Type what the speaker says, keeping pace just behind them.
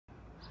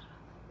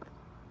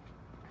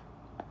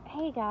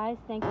Hey guys,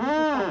 thank you for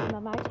stopping by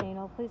my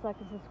channel. Please like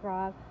and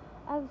subscribe.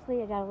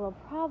 Obviously, I got a little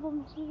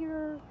problem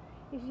here.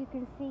 As you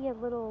can see, a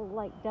little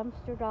like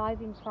dumpster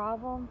diving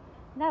problem.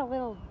 Not a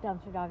little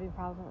dumpster diving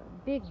problem,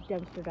 a big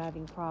dumpster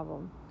diving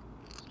problem.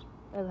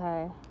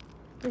 Okay,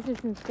 this is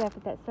some stuff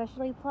at that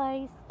specialty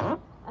place.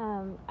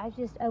 I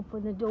just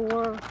opened the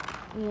door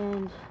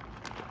and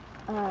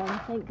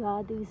thank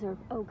God these are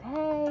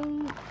okay.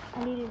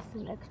 I needed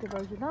some extra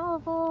virgin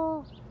olive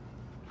oil.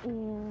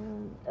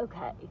 And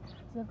okay,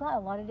 so I've got a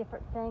lot of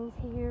different things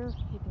here, as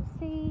you can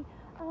see.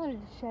 I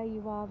wanted to show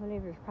you all. My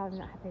neighbor's probably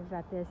not happy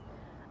about this,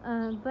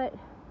 but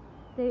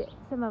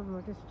some of them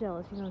are just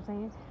jealous, you know what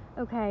I'm saying?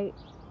 Okay,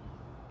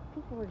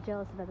 people are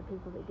jealous of other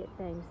people that get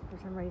things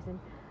for some reason.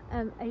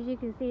 As you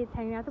can see, it's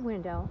hanging out the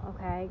window,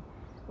 okay?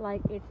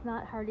 Like, it's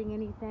not hurting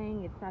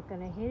anything, it's not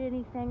going to hit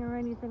anything or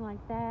anything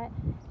like that.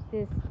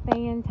 This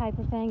fan type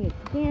of thing,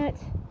 it's bent,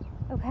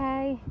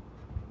 okay?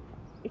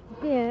 It's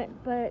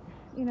bent, but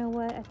you know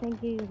what? I think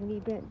he's going to be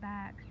bent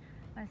back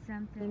by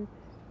something.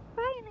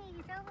 Riley,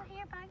 he's over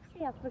here by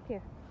himself. Look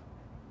here.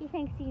 He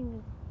thinks he's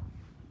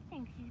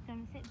going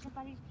to sit in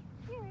somebody's.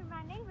 Here,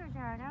 my neighbors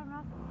are. I don't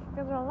know if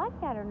they're going to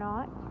like that or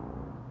not.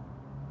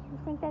 You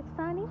think that's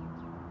funny?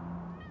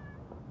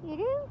 You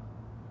do?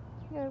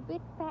 You're a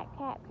big fat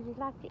cat because you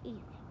like to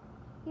eat.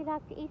 You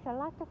like to eat a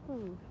lot of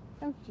food,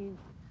 don't you?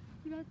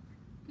 Do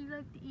you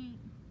like to eat?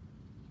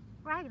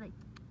 Riley.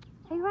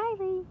 Hey,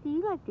 Riley, do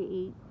you like to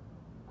eat?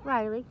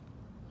 Riley,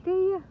 do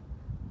you?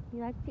 You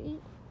like to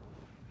eat?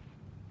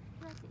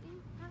 You like to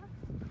eat, huh?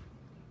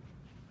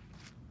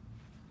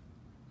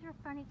 You're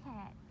a funny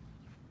cat.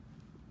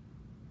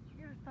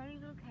 You're a funny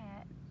little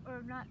cat.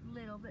 Or not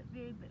little, but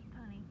very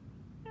funny.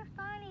 You're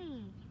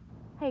funny.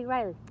 Hey,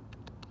 Riley.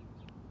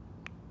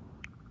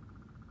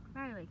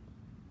 Riley.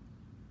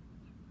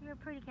 You're a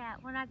pretty cat.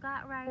 When I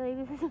got Riley,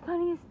 this is the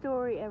funniest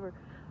story ever.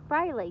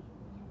 Riley.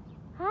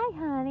 Hi,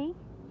 honey.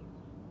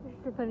 This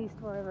is the funniest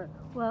story ever.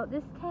 Well,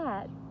 this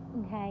cat,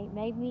 okay,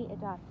 made me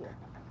adopt him.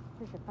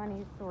 This is the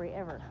funniest story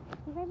ever.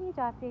 He made me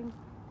adopt him.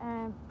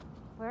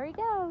 Where he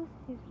goes,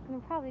 he's going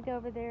to probably go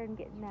over there and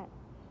get in that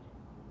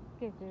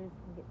good food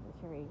and get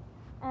the tree.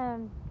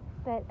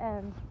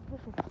 This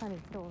is a funny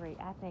story.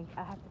 I think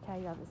I have to tell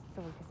you all this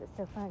story because it's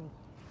so funny.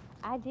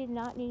 I did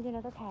not need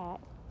another cat.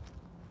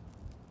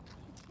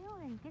 What you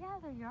doing? Get out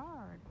of the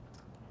yard.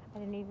 I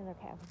didn't need another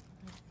cat.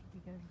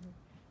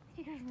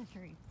 He goes in the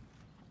tree.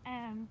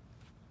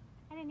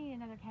 I didn't need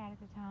another cat at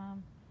the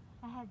time.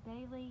 I had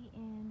Bailey,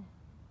 and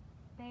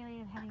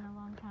Bailey I've had him a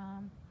long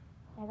time.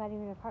 I got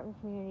him in an apartment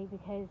community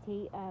because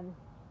he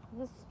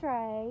was a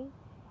stray,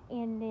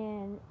 and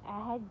then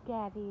I had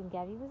Gabby, and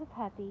Gabby was a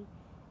puppy,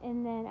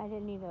 and then I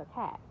didn't need another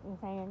cat, you know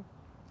what I'm saying?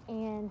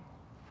 And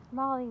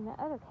Molly, the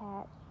other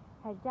cat,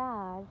 had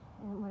died,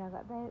 and when I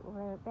got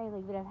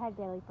Bailey, but I've had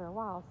Bailey for a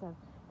while, so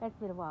that's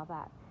been a while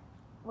back.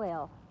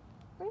 Well,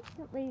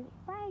 recently,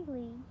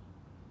 Riley,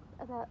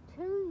 about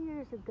 2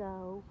 years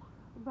ago,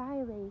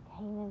 Riley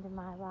came into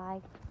my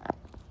life.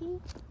 He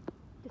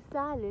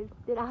decided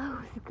that I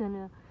was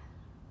gonna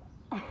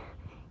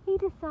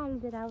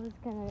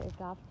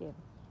adopt him.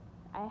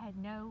 I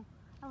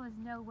was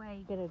no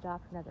way gonna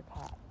adopt another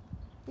cat.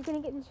 You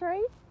gonna get in the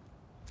tree?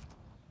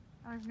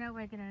 I was no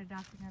way gonna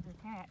adopt another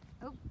cat.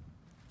 Oh,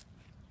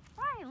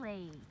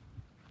 Riley,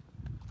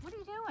 what are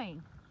you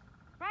doing?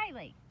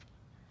 Riley,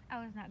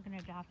 I was not gonna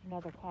adopt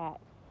another cat.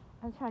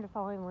 I was trying to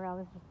follow him around.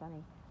 This is funny.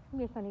 It's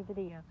gonna be a funny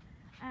video.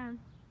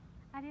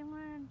 I didn't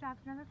want to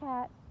adopt another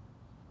cat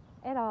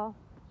at all.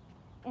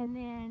 And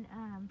then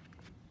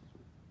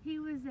he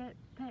was at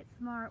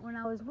PetSmart when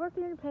I was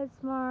working at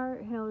PetSmart,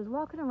 and I was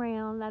walking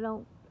around.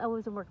 I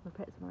wasn't working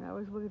for PetSmart. I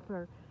was working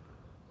for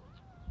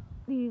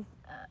these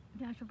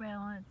Natural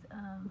Balance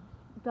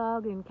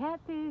dog and cat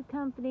food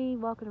company,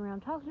 walking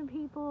around talking to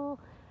people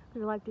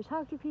because I like to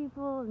talk to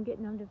people and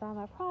getting them to buy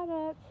my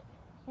product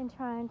and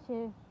trying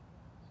to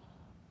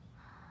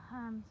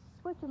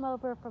switch them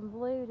over from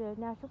Blue to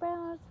Natural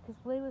Balance because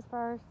Blue was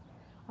first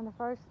on the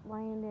first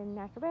land in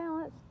Natural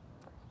Balance.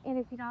 And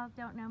if you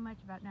don't know much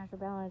about Natural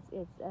Balance,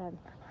 it's a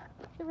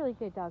really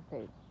good dog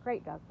food,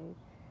 great dog food.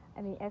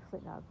 I mean,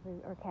 excellent dog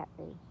food or cat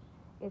food.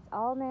 It's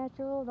all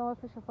natural, no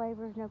artificial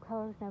flavors, no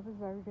colors, no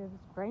preservatives,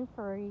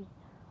 grain-free,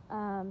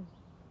 and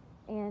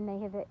they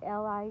have the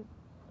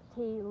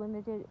LID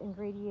limited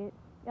ingredient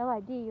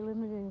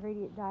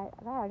diet.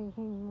 I don't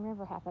even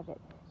remember half of it,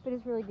 but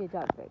it's really good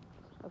dog food,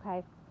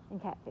 okay,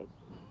 and cat food.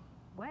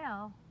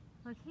 Well,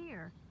 look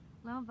here,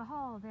 lo and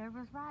behold, there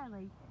was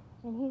Riley,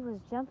 and he was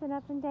jumping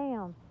up and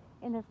down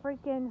in the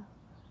freaking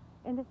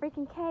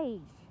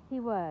cage. He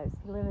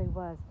literally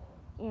was.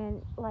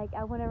 And like,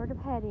 I went over to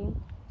pet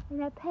him,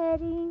 and I pet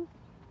him,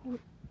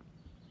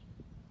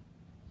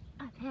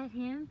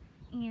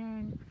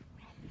 and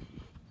he's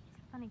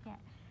a funny cat.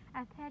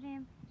 I pet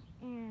him,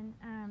 and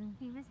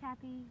he was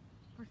happy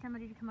for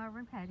somebody to come over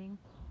and pet him.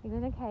 He was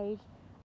in a cage,